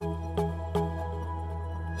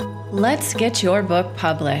Let's get your book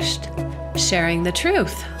published, sharing the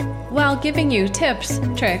truth while giving you tips,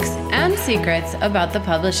 tricks, and secrets about the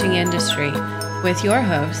publishing industry with your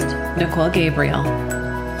host, Nicole Gabriel.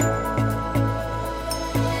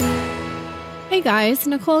 Hey guys,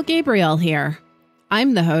 Nicole Gabriel here.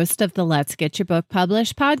 I'm the host of the Let's Get Your Book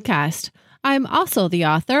Published podcast. I'm also the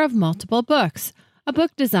author of multiple books, a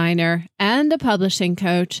book designer, and a publishing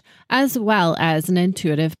coach, as well as an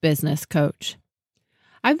intuitive business coach.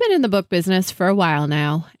 I've been in the book business for a while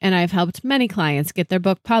now, and I've helped many clients get their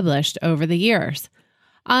book published over the years.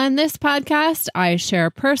 On this podcast, I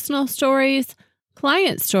share personal stories,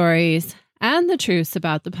 client stories, and the truths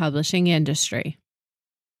about the publishing industry.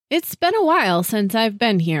 It's been a while since I've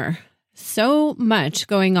been here. So much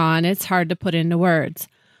going on, it's hard to put into words.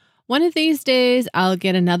 One of these days, I'll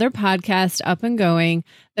get another podcast up and going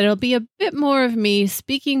that'll be a bit more of me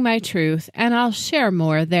speaking my truth, and I'll share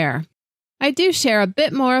more there. I do share a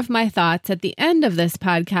bit more of my thoughts at the end of this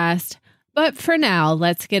podcast, but for now,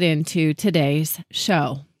 let's get into today's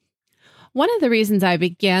show. One of the reasons I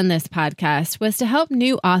began this podcast was to help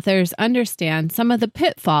new authors understand some of the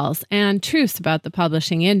pitfalls and truths about the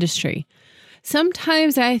publishing industry.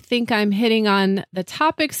 Sometimes I think I'm hitting on the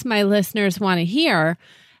topics my listeners want to hear,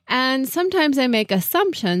 and sometimes I make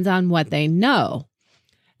assumptions on what they know.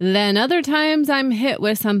 Then other times I'm hit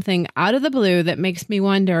with something out of the blue that makes me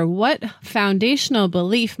wonder what foundational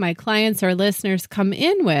belief my clients or listeners come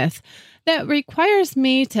in with that requires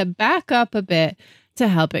me to back up a bit to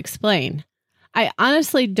help explain. I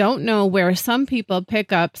honestly don't know where some people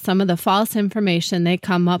pick up some of the false information they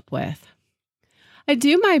come up with. I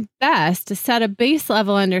do my best to set a base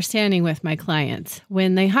level understanding with my clients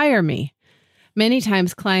when they hire me. Many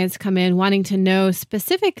times clients come in wanting to know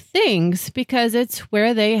specific things because it's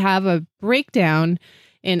where they have a breakdown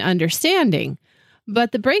in understanding.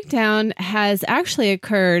 But the breakdown has actually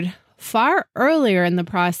occurred far earlier in the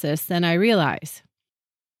process than I realize.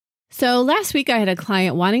 So last week I had a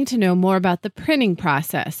client wanting to know more about the printing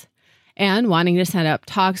process and wanting to set up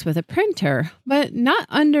talks with a printer, but not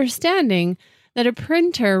understanding that a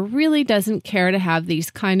printer really doesn't care to have these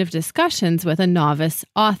kind of discussions with a novice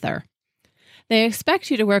author. They expect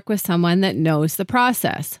you to work with someone that knows the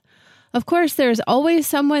process. Of course, there's always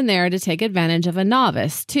someone there to take advantage of a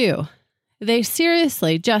novice, too. They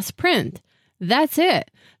seriously just print. That's it.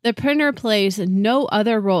 The printer plays no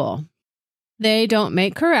other role. They don't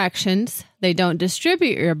make corrections. They don't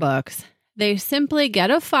distribute your books. They simply get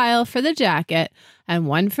a file for the jacket and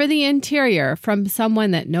one for the interior from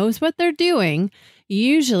someone that knows what they're doing,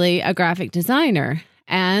 usually a graphic designer,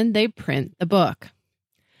 and they print the book.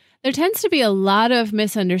 There tends to be a lot of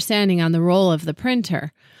misunderstanding on the role of the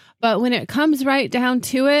printer, but when it comes right down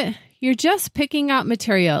to it, you're just picking out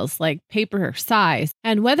materials like paper size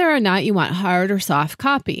and whether or not you want hard or soft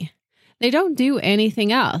copy. They don't do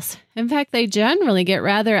anything else. In fact, they generally get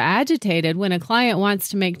rather agitated when a client wants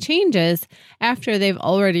to make changes after they've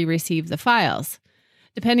already received the files.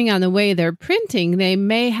 Depending on the way they're printing, they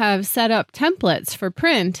may have set up templates for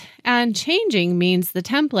print, and changing means the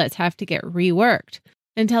templates have to get reworked.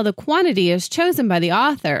 Until the quantity is chosen by the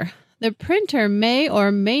author, the printer may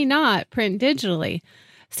or may not print digitally,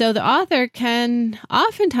 so the author can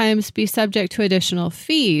oftentimes be subject to additional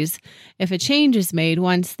fees if a change is made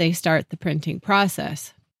once they start the printing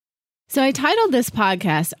process. So I titled this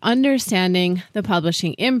podcast, Understanding the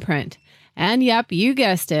Publishing Imprint, and yep, you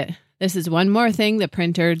guessed it, this is one more thing the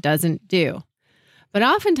printer doesn't do. But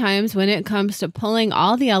oftentimes when it comes to pulling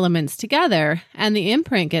all the elements together and the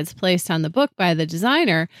imprint gets placed on the book by the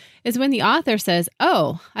designer is when the author says,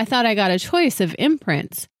 "Oh, I thought I got a choice of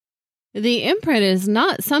imprints." The imprint is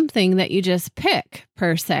not something that you just pick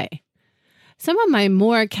per se. Some of my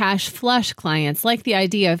more cash flush clients like the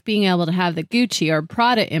idea of being able to have the Gucci or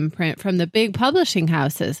Prada imprint from the big publishing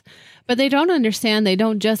houses, but they don't understand they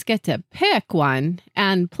don't just get to pick one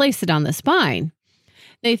and place it on the spine.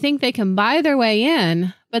 They think they can buy their way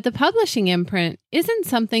in, but the publishing imprint isn't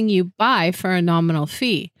something you buy for a nominal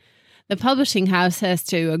fee. The publishing house has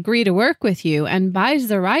to agree to work with you and buys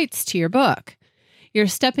the rights to your book. You're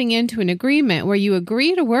stepping into an agreement where you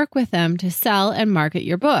agree to work with them to sell and market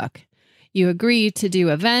your book. You agree to do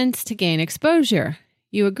events to gain exposure.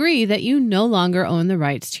 You agree that you no longer own the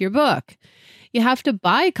rights to your book. You have to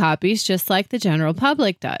buy copies just like the general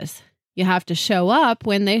public does. You have to show up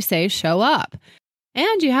when they say show up.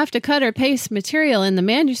 And you have to cut or paste material in the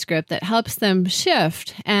manuscript that helps them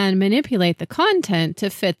shift and manipulate the content to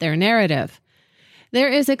fit their narrative. There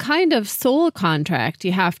is a kind of soul contract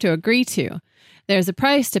you have to agree to. There's a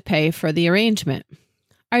price to pay for the arrangement.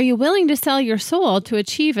 Are you willing to sell your soul to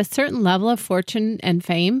achieve a certain level of fortune and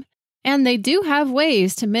fame? And they do have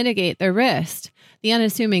ways to mitigate their risk. The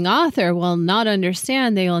unassuming author will not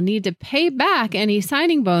understand they will need to pay back any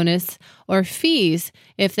signing bonus or fees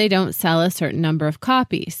if they don't sell a certain number of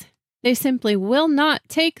copies. They simply will not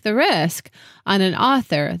take the risk on an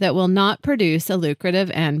author that will not produce a lucrative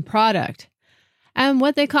end product. And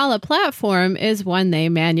what they call a platform is one they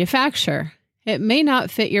manufacture. It may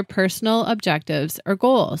not fit your personal objectives or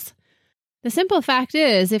goals. The simple fact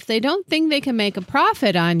is, if they don't think they can make a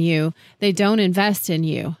profit on you, they don't invest in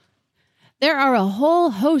you. There are a whole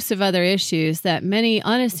host of other issues that many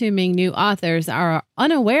unassuming new authors are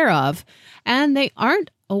unaware of, and they aren't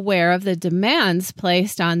aware of the demands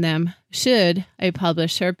placed on them should a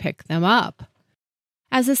publisher pick them up.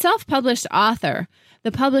 As a self-published author,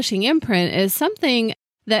 the publishing imprint is something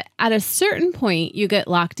that at a certain point you get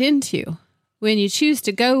locked into. When you choose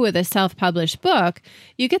to go with a self-published book,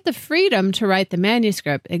 you get the freedom to write the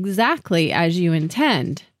manuscript exactly as you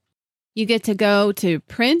intend. You get to go to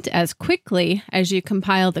print as quickly as you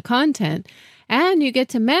compile the content, and you get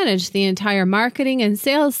to manage the entire marketing and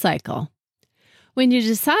sales cycle. When you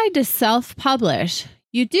decide to self-publish,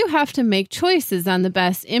 you do have to make choices on the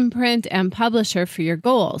best imprint and publisher for your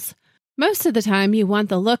goals. Most of the time, you want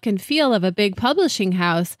the look and feel of a big publishing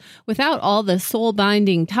house without all the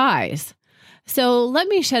soul-binding ties. So let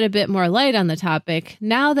me shed a bit more light on the topic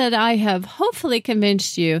now that I have hopefully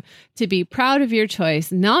convinced you to be proud of your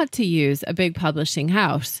choice not to use a big publishing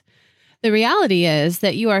house. The reality is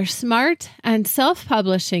that you are smart, and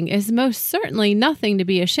self-publishing is most certainly nothing to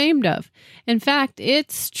be ashamed of. In fact,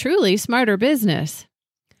 it's truly smarter business.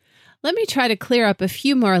 Let me try to clear up a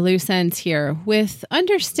few more loose ends here with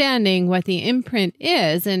understanding what the imprint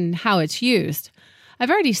is and how it's used. I've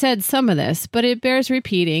already said some of this, but it bears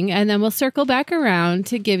repeating, and then we'll circle back around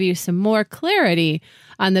to give you some more clarity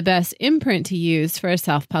on the best imprint to use for a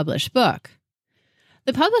self-published book.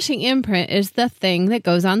 The publishing imprint is the thing that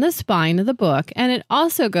goes on the spine of the book, and it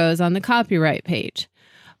also goes on the copyright page.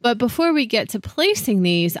 But before we get to placing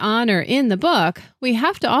these on or in the book, we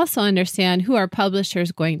have to also understand who our publisher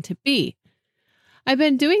is going to be. I've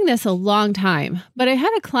been doing this a long time, but I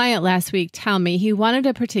had a client last week tell me he wanted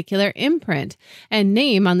a particular imprint and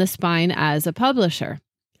name on the spine as a publisher.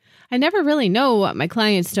 I never really know what my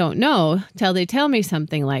clients don't know till they tell me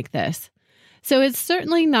something like this. So it's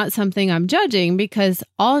certainly not something I'm judging because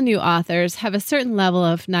all new authors have a certain level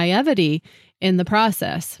of naivety in the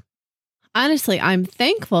process. Honestly, I'm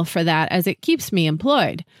thankful for that as it keeps me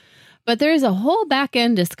employed. But there is a whole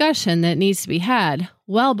back-end discussion that needs to be had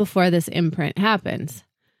well before this imprint happens.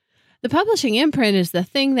 The publishing imprint is the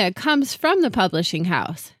thing that comes from the publishing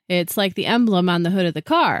house. It's like the emblem on the hood of the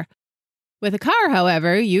car. With a car,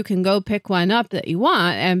 however, you can go pick one up that you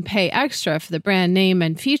want and pay extra for the brand name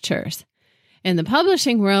and features. In the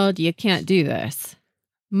publishing world, you can't do this.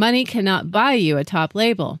 Money cannot buy you a top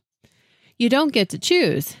label. You don't get to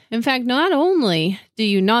choose. In fact, not only do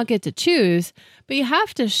you not get to choose, but you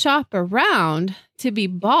have to shop around to be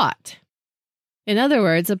bought. In other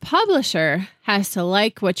words, a publisher has to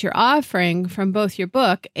like what you're offering from both your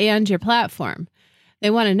book and your platform. They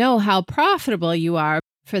want to know how profitable you are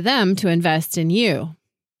for them to invest in you.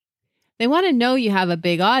 They want to know you have a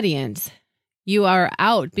big audience. You are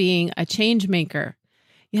out being a change maker.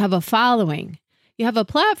 You have a following. You have a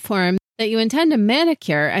platform that you intend to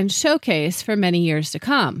manicure and showcase for many years to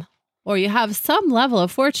come, or you have some level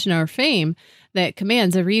of fortune or fame that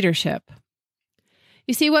commands a readership.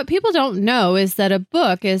 You see, what people don't know is that a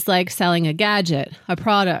book is like selling a gadget, a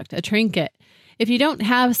product, a trinket. If you don't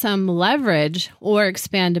have some leverage or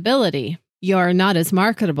expandability, you're not as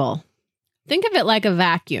marketable. Think of it like a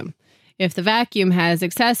vacuum. If the vacuum has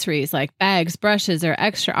accessories like bags, brushes, or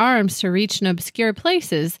extra arms to reach in obscure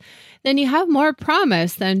places, then you have more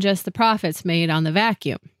promise than just the profits made on the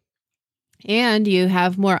vacuum. And you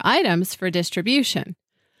have more items for distribution.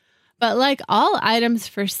 But like all items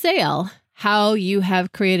for sale, how you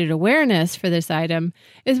have created awareness for this item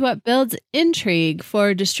is what builds intrigue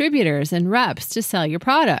for distributors and reps to sell your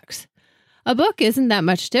products. A book isn't that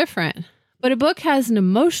much different. But a book has an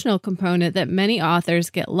emotional component that many authors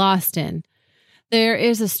get lost in. There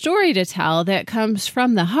is a story to tell that comes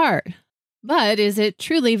from the heart, but is it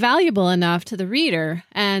truly valuable enough to the reader,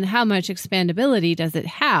 and how much expandability does it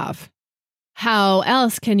have? How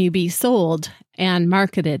else can you be sold and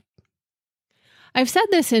marketed? I've said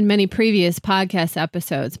this in many previous podcast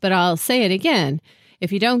episodes, but I'll say it again.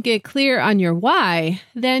 If you don't get clear on your why,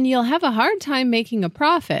 then you'll have a hard time making a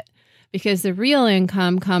profit, because the real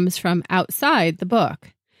income comes from outside the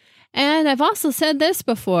book. And I've also said this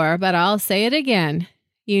before, but I'll say it again.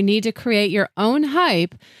 You need to create your own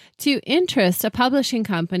hype to interest a publishing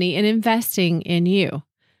company in investing in you.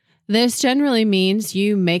 This generally means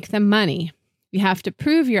you make them money. You have to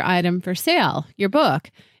prove your item for sale, your book,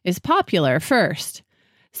 is popular first.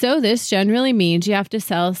 So this generally means you have to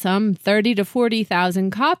sell some 30 to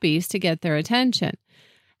 40,000 copies to get their attention.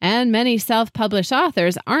 And many self-published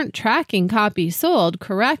authors aren't tracking copies sold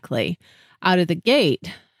correctly out of the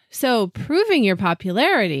gate. So proving your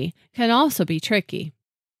popularity can also be tricky.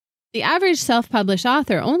 The average self-published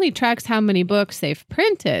author only tracks how many books they've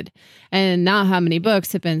printed and not how many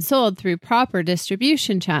books have been sold through proper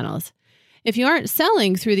distribution channels. If you aren't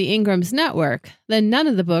selling through the Ingram's network, then none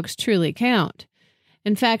of the books truly count.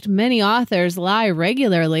 In fact, many authors lie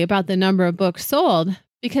regularly about the number of books sold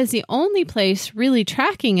because the only place really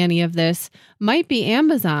tracking any of this might be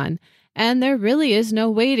Amazon, and there really is no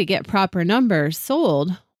way to get proper numbers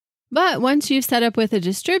sold. But once you've set up with a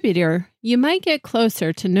distributor, you might get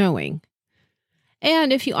closer to knowing.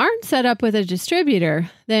 And if you aren't set up with a distributor,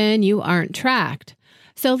 then you aren't tracked.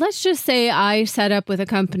 So let's just say I set up with a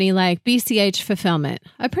company like BCH Fulfillment,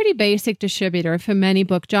 a pretty basic distributor for many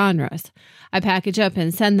book genres. I package up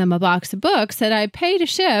and send them a box of books that I pay to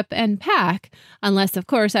ship and pack, unless, of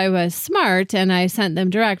course, I was smart and I sent them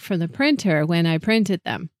direct from the printer when I printed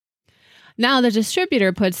them. Now the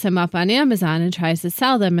distributor puts them up on Amazon and tries to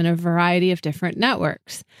sell them in a variety of different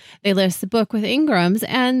networks. They list the book with Ingram's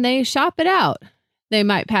and they shop it out. They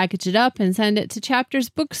might package it up and send it to Chapters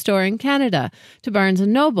Bookstore in Canada, to Barnes &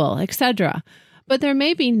 Noble, etc. But there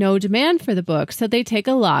may be no demand for the book, so they take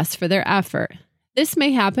a loss for their effort. This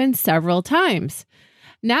may happen several times.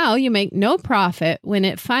 Now you make no profit when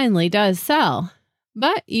it finally does sell,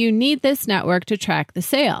 but you need this network to track the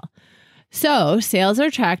sale. So, sales are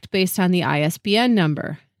tracked based on the ISBN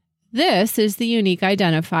number. This is the unique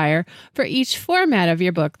identifier for each format of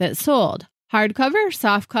your book that's sold: hardcover,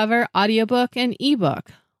 softcover, audiobook, and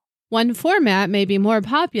ebook. One format may be more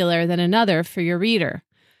popular than another for your reader.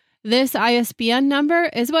 This ISBN number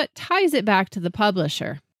is what ties it back to the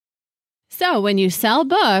publisher. So, when you sell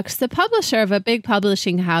books, the publisher of a big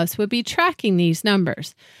publishing house would be tracking these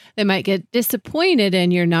numbers. They might get disappointed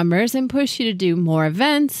in your numbers and push you to do more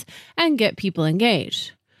events and get people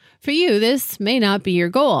engaged. For you, this may not be your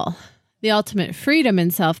goal. The ultimate freedom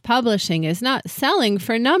in self-publishing is not selling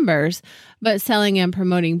for numbers, but selling and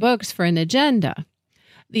promoting books for an agenda.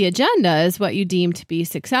 The agenda is what you deem to be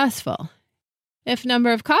successful. If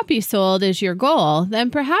number of copies sold is your goal,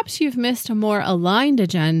 then perhaps you've missed a more aligned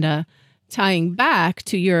agenda, tying back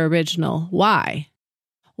to your original why.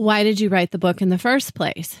 Why did you write the book in the first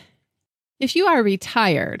place? If you are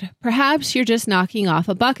retired, perhaps you're just knocking off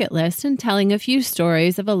a bucket list and telling a few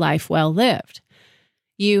stories of a life well lived.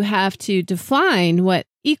 You have to define what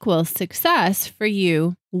equals success for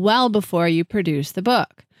you well before you produce the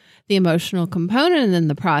book. The emotional component in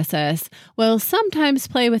the process will sometimes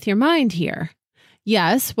play with your mind here.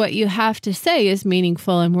 Yes, what you have to say is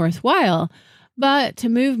meaningful and worthwhile, but to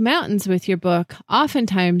move mountains with your book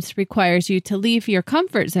oftentimes requires you to leave your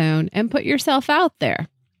comfort zone and put yourself out there.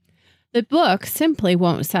 The book simply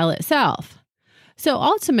won't sell itself. So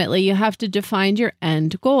ultimately, you have to define your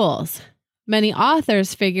end goals. Many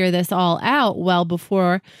authors figure this all out well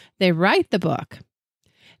before they write the book.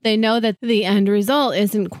 They know that the end result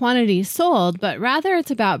isn't quantity sold, but rather it's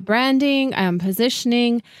about branding and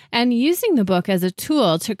positioning and using the book as a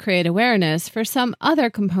tool to create awareness for some other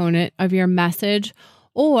component of your message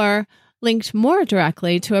or linked more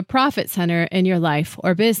directly to a profit center in your life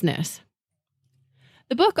or business.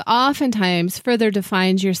 The book oftentimes further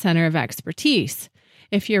defines your center of expertise.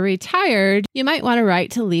 If you're retired, you might want to write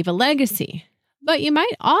to leave a legacy. But you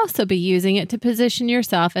might also be using it to position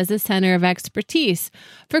yourself as a center of expertise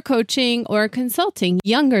for coaching or consulting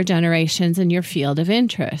younger generations in your field of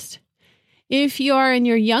interest. If you are in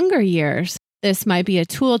your younger years, this might be a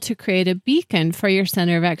tool to create a beacon for your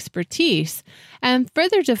center of expertise and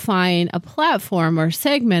further define a platform or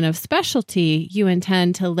segment of specialty you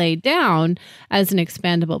intend to lay down as an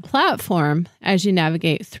expandable platform as you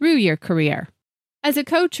navigate through your career. As a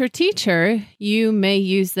coach or teacher, you may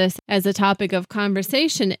use this as a topic of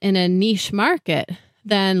conversation in a niche market,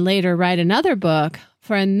 then later write another book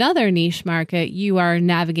for another niche market you are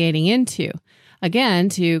navigating into, again,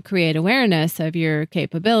 to create awareness of your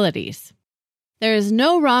capabilities. There is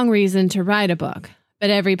no wrong reason to write a book,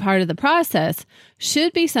 but every part of the process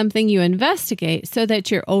should be something you investigate so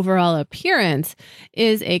that your overall appearance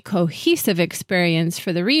is a cohesive experience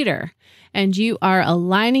for the reader, and you are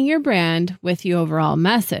aligning your brand with the overall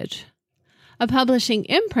message. A publishing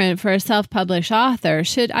imprint for a self-published author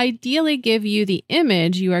should ideally give you the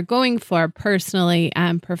image you are going for personally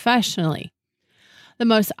and professionally. The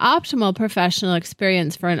most optimal professional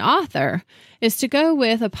experience for an author is to go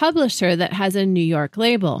with a publisher that has a New York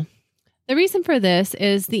label. The reason for this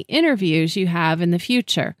is the interviews you have in the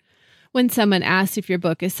future. When someone asks if your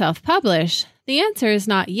book is self-published, the answer is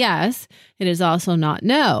not yes. It is also not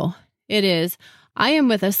no. It is, I am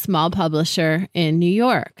with a small publisher in New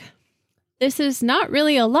York. This is not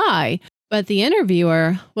really a lie, but the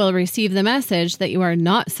interviewer will receive the message that you are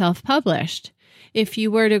not self-published. If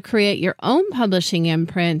you were to create your own publishing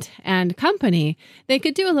imprint and company, they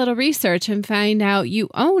could do a little research and find out you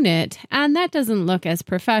own it, and that doesn't look as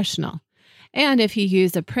professional. And if you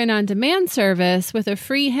use a print-on-demand service with a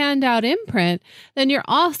free handout imprint, then you're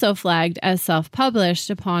also flagged as self-published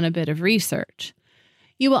upon a bit of research.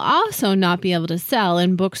 You will also not be able to sell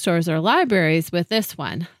in bookstores or libraries with this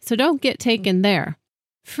one, so don't get taken there.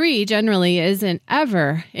 Free generally isn't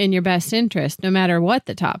ever in your best interest, no matter what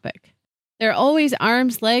the topic. There are always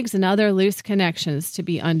arms, legs, and other loose connections to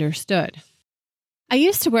be understood. I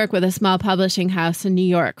used to work with a small publishing house in New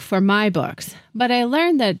York for my books, but I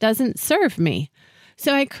learned that it doesn't serve me.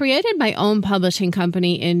 So I created my own publishing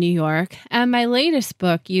company in New York, and my latest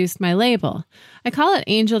book used my label. I call it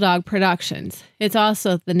Angel Dog Productions. It's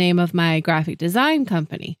also the name of my graphic design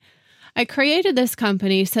company. I created this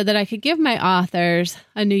company so that I could give my authors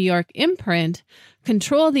a New York imprint,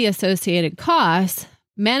 control the associated costs,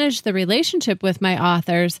 manage the relationship with my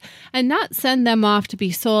authors, and not send them off to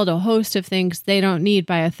be sold a host of things they don't need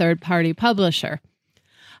by a third-party publisher.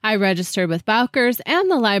 I registered with Bowkers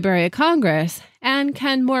and the Library of Congress and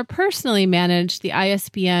can more personally manage the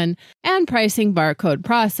ISBN and pricing barcode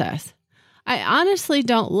process. I honestly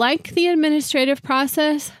don't like the administrative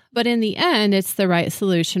process, but in the end, it's the right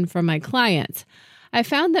solution for my clients. I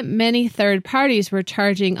found that many third parties were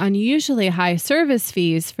charging unusually high service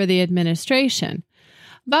fees for the administration.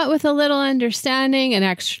 But with a little understanding and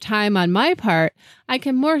extra time on my part, I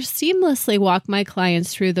can more seamlessly walk my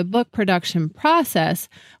clients through the book production process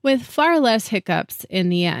with far less hiccups in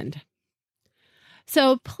the end.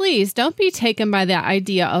 So please don't be taken by the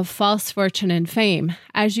idea of false fortune and fame.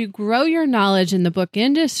 As you grow your knowledge in the book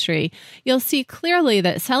industry, you'll see clearly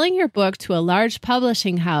that selling your book to a large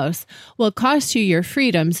publishing house will cost you your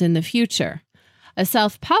freedoms in the future. A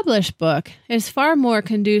self-published book is far more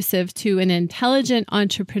conducive to an intelligent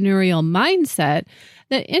entrepreneurial mindset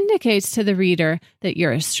that indicates to the reader that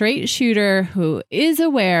you're a straight shooter who is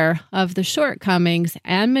aware of the shortcomings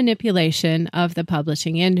and manipulation of the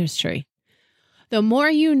publishing industry. The more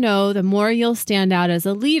you know, the more you'll stand out as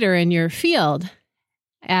a leader in your field,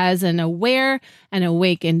 as an aware and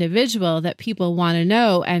awake individual that people want to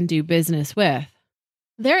know and do business with.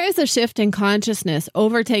 There is a shift in consciousness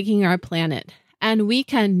overtaking our planet, and we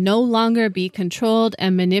can no longer be controlled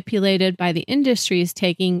and manipulated by the industries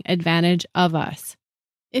taking advantage of us.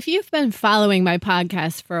 If you've been following my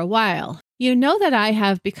podcast for a while, you know that I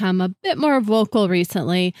have become a bit more vocal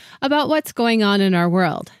recently about what's going on in our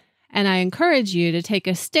world. And I encourage you to take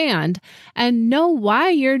a stand and know why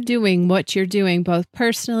you're doing what you're doing, both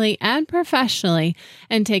personally and professionally,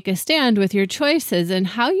 and take a stand with your choices and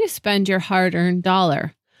how you spend your hard-earned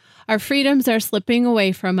dollar. Our freedoms are slipping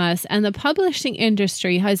away from us, and the publishing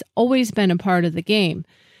industry has always been a part of the game.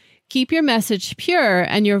 Keep your message pure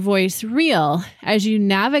and your voice real as you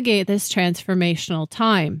navigate this transformational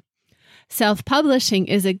time. Self-publishing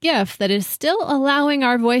is a gift that is still allowing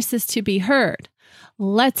our voices to be heard.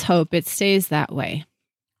 Let's hope it stays that way.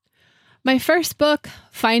 My first book,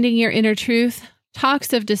 Finding Your Inner Truth,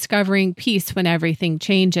 talks of discovering peace when everything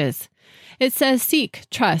changes. It says, seek,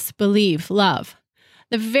 trust, believe, love.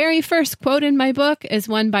 The very first quote in my book is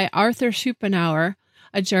one by Arthur Schopenhauer,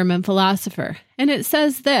 a German philosopher, and it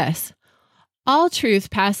says this: all truth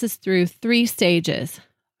passes through 3 stages.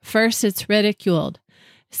 First, it's ridiculed.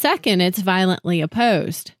 Second, it's violently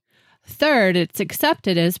opposed. Third, it's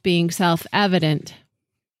accepted as being self-evident.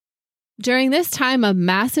 During this time of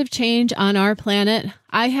massive change on our planet,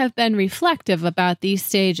 I have been reflective about these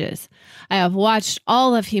stages. I have watched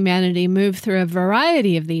all of humanity move through a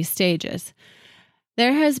variety of these stages.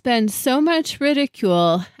 There has been so much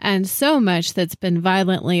ridicule and so much that's been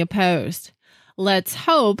violently opposed. Let's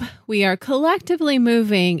hope we are collectively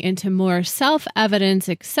moving into more self-evidence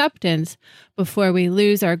acceptance before we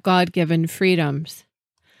lose our God-given freedoms.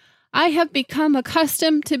 I have become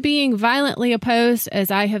accustomed to being violently opposed as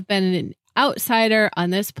I have been an outsider on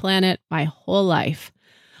this planet my whole life.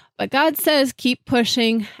 But God says keep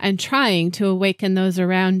pushing and trying to awaken those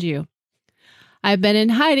around you. I've been in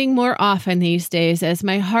hiding more often these days as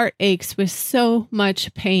my heart aches with so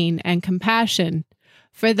much pain and compassion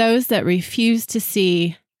for those that refuse to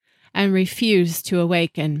see and refuse to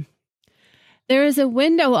awaken. There is a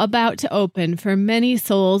window about to open for many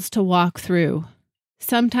souls to walk through.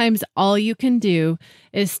 Sometimes all you can do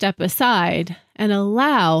is step aside and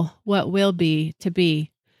allow what will be to be.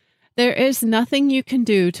 There is nothing you can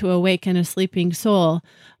do to awaken a sleeping soul,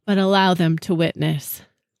 but allow them to witness.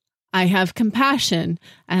 I have compassion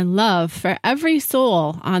and love for every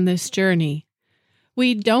soul on this journey.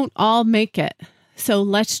 We don't all make it, so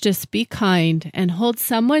let's just be kind and hold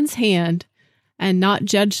someone's hand and not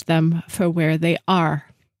judge them for where they are.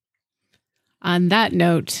 On that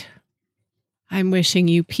note, I'm wishing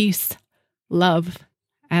you peace, love,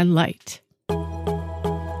 and light.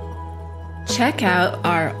 Check out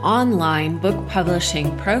our online book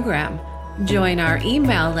publishing program. Join our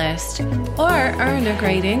email list or earn a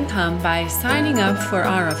great income by signing up for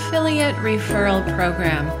our affiliate referral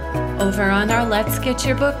program over on our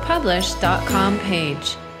letsgetyourbookpublished.com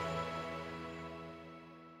page.